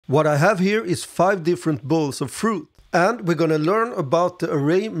What I have here is 5 different bowls of fruit. And we're going to learn about the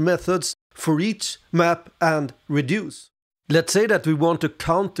array methods for each, map, and reduce. Let's say that we want to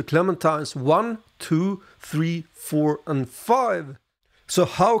count the clementines 1, 2, 3, 4, and 5. So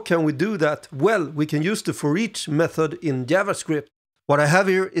how can we do that? Well, we can use the foreach method in JavaScript. What I have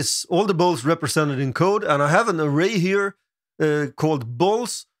here is all the bowls represented in code, and I have an array here called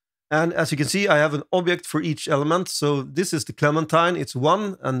bowls. And as you can see, I have an object for each element. So this is the clementine. It's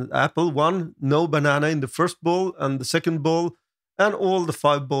 1 and apple, 1, no banana in the first bowl and the second bowl, and all the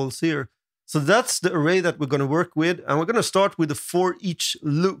 5 bowls here. So that's the array that we're going to work with. And we're going to start with the for each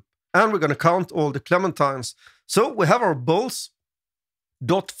loop. And we're going to count all the clementines. So we have our bowls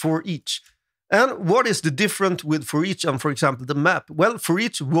dot for each. And what is the difference with for each and, for example, the map? Well, for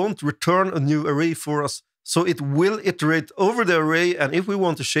each won't return a new array for us. So it will iterate over the array, and if we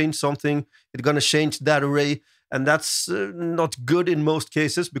want to change something, it's going to change that array. And that's not good in most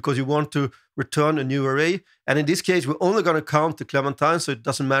cases because you want to return a new array. And in this case, we're only going to count the clementines, so it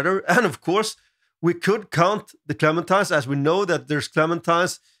doesn't matter. And of course, we could count the clementines as we know that there's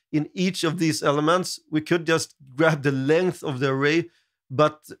clementines in each of these elements. We could just grab the length of the array,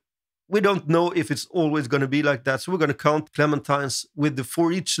 but we don't know if it's always going to be like that. So we're going to count clementines with the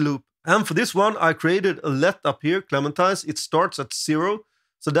for each loop. And for this one, I created a let up here, clementines. It starts at 0.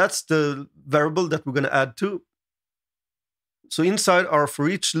 So that's the variable that we're going to add to. So inside our for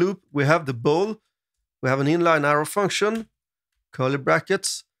each loop, we have the bowl. We have an inline arrow function, curly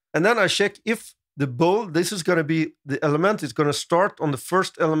brackets. And then I check if the bowl, this is going to be the element. It's going to start on the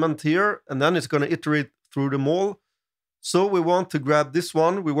first element here, and then it's going to iterate through them all. So we want to grab this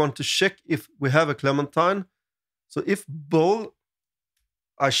one. We want to check if we have a clementine. So if bowl,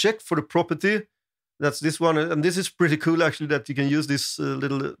 I check for the property. That's this one. And this is pretty cool, actually, that you can use these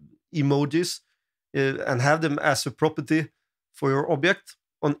little emojis and have them as a property for your object.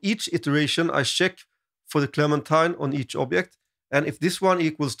 On each iteration, I check for the clementine on each object. And if this one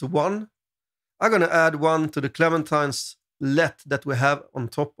equals to 1, I'm going to add 1 to the clementines let that we have on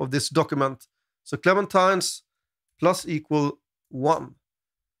top of this document. So clementines plus equal 1.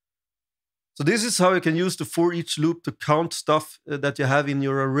 So this is how you can use the for each loop to count stuff that you have in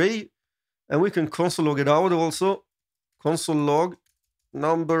your array. And we can console log it out also. Console log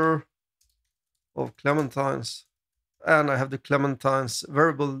number of clementines. And I have the clementines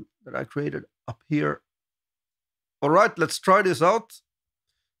variable that I created up here. All right, let's try this out.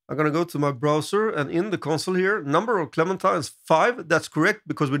 I'm going to go to my browser, and in the console here, number of clementines 5. That's correct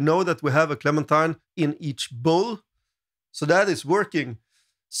because we know that we have a clementine in each bowl. So that is working.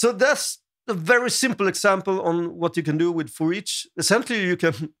 So that's a very simple example on what you can do with for each. Essentially, you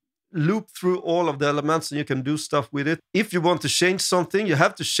can loop through all of the elements and you can do stuff with it. If you want to change something, you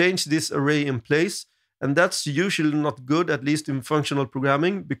have to change this array in place. And that's usually not good, at least in functional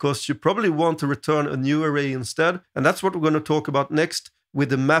programming, because you probably want to return a new array instead. And that's what we're going to talk about next with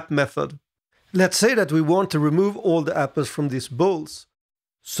the map method. Let's say that we want to remove all the apples from these bowls.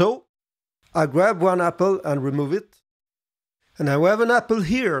 So I grab one apple and remove it. And now we have an apple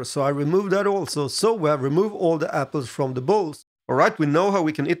here, so I remove that also. So we have removed all the apples from the bowls. All right, we know how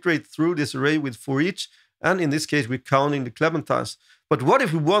we can iterate through this array with for each. And in this case, we're counting the clementines. But what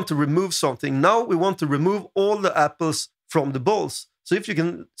if we want to remove something? Now we want to remove all the apples from the bowls. So if you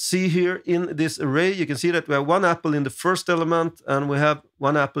can see here in this array, you can see that we have 1 apple in the first element and we have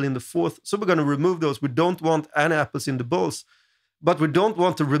 1 apple in the fourth. So we're going to remove those. We don't want any apples in the bowls, but we don't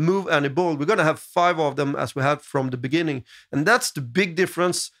want to remove any bowl. We're going to have 5 of them as we had from the beginning. And that's the big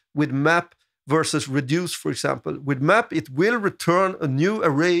difference with map versus reduce, for example. With map, it will return a new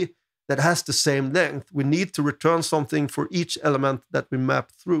array that has the same length. We need to return something for each element that we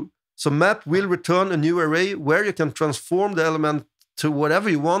map through. So map will return a new array where you can transform the element to whatever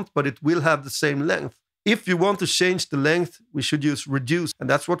you want, but it will have the same length. If you want to change the length, we should use reduce, and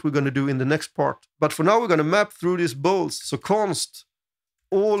that's what we're going to do in the next part. But for now, we're going to map through these bowls. So const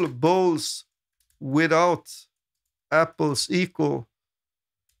all bowls without apples equal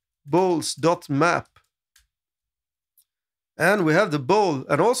bowls.map. And we have the bowl.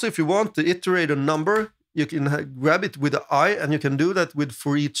 And also, if you want to iterate a number, you can grab it with an I, and you can do that with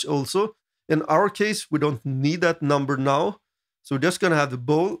for each also. In our case, we don't need that number now. So we're just going to have the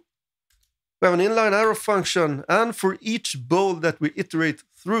bowl. We have an inline arrow function. And for each bowl that we iterate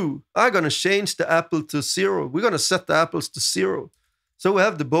through, I'm going to change the apple to 0. We're going to set the apples to 0. So we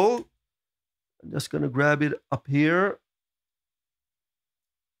have the bowl. I'm just going to grab it up here.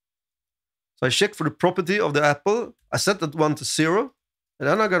 So I check for the property of the apple. I set that one to 0. And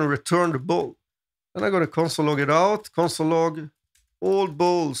then I'm going to return the bowl. And I'm going to console log it out. Console log all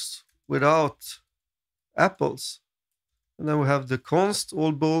bowls without apples. And then we have the const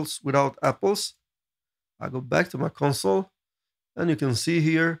all balls without apples. I go back to my console, and you can see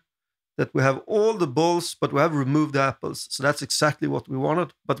here that we have all the balls, but we have removed the apples. So that's exactly what we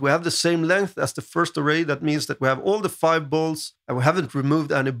wanted. But we have the same length as the first array. That means that we have all the 5 balls, and we haven't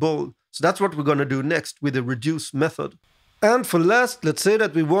removed any ball. So that's what we're going to do next with the reduce method. And for last, let's say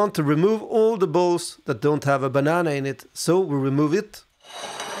that we want to remove all the balls that don't have a banana in it. So we remove it.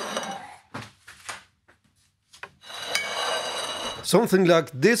 Something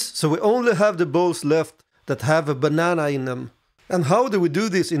like this. So we only have the balls left that have a banana in them. And how do we do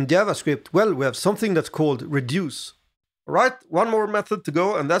this in JavaScript? Well, we have something that's called reduce. All right, one more method to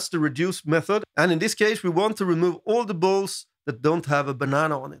go, and that's the reduce method. And in this case, we want to remove all the balls that don't have a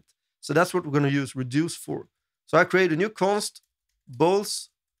banana on it. So that's what we're going to use reduce for. So I create a new const,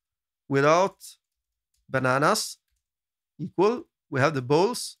 balls without bananas equal. We have the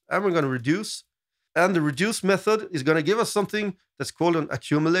balls, and we're going to reduce. And the reduce method is going to give us something that's called an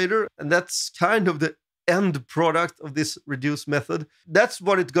accumulator. And that's kind of the end product of this reduce method. That's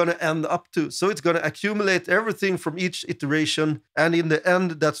what it's going to end up to. So it's going to accumulate everything from each iteration. And in the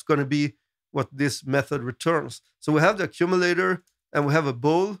end, that's going to be what this method returns. So we have the accumulator and we have a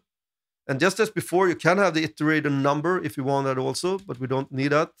bool. And just as before, you can have the iterator number if you want that also, but we don't need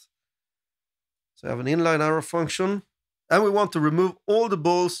that. So I have an inline arrow function. And we want to remove all the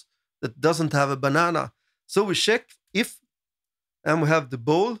balls that doesn't have a banana. So we check if, and we have the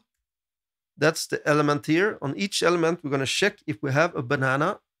bool. That's the element here. On each element, we're going to check if we have a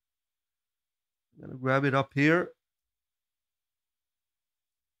banana. I'm going to grab it up here.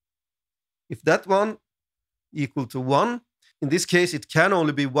 If that one equal to 1, in this case, it can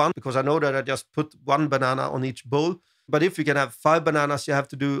only be 1 because I know that I just put 1 banana on each bowl. But if you can have 5 bananas, you have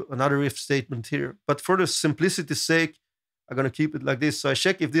to do another if statement here. But for the simplicity's sake, I'm going to keep it like this. So I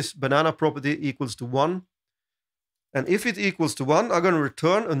check if this banana property equals to 1. And if it equals to 1, I'm going to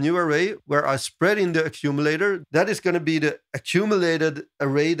return a new array where I spread in the accumulator. That is going to be the accumulated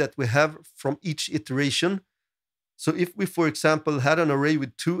array that we have from each iteration. So if we, for example, had an array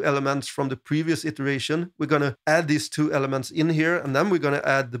with 2 elements from the previous iteration, we're going to add these 2 elements in here. And then we're going to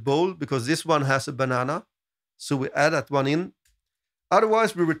add the bowl because this one has a banana. So we add that one in.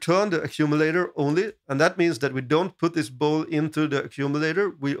 Otherwise, we return the accumulator only. And that means that we don't put this bowl into the accumulator.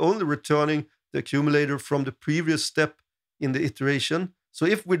 We're only returning the accumulator from the previous step in the iteration. So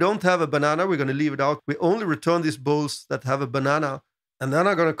if we don't have a banana, we're going to leave it out. We only return these bowls that have a banana. And then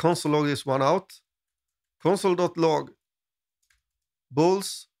I'm going to console log this one out. Console.log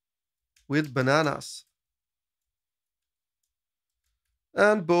bowls with bananas.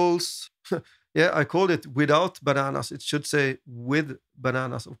 And bowls, yeah, I called it without bananas. It should say with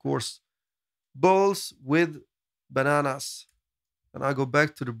bananas, of course. Bowls with bananas. And I go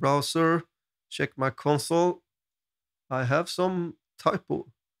back to the browser. Check my console. I have some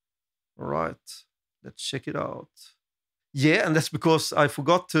typo. All right, let's check it out. Yeah, and that's because I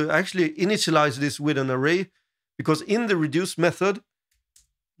forgot to actually initialize this with an array. Because in the reduce method,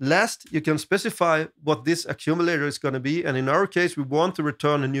 last you can specify what this accumulator is going to be. And in our case, we want to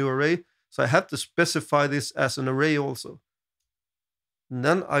return a new array. So I have to specify this as an array also. And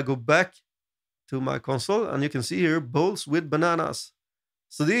then I go back to my console and you can see here bowls with bananas.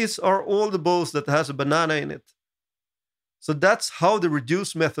 So these are all the bowls that has a banana in it. So that's how the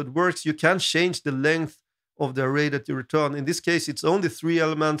reduce method works. You can change the length of the array that you return. In this case, it's only 3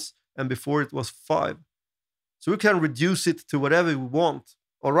 elements and before it was 5. So we can reduce it to whatever we want.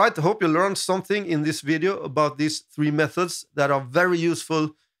 All right, I hope you learned something in this video about these 3 methods that are very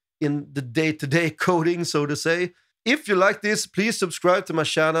useful in the day-to-day coding, so to say. If you like this, please subscribe to my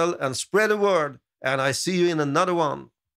channel and spread the word. And I see you in another one.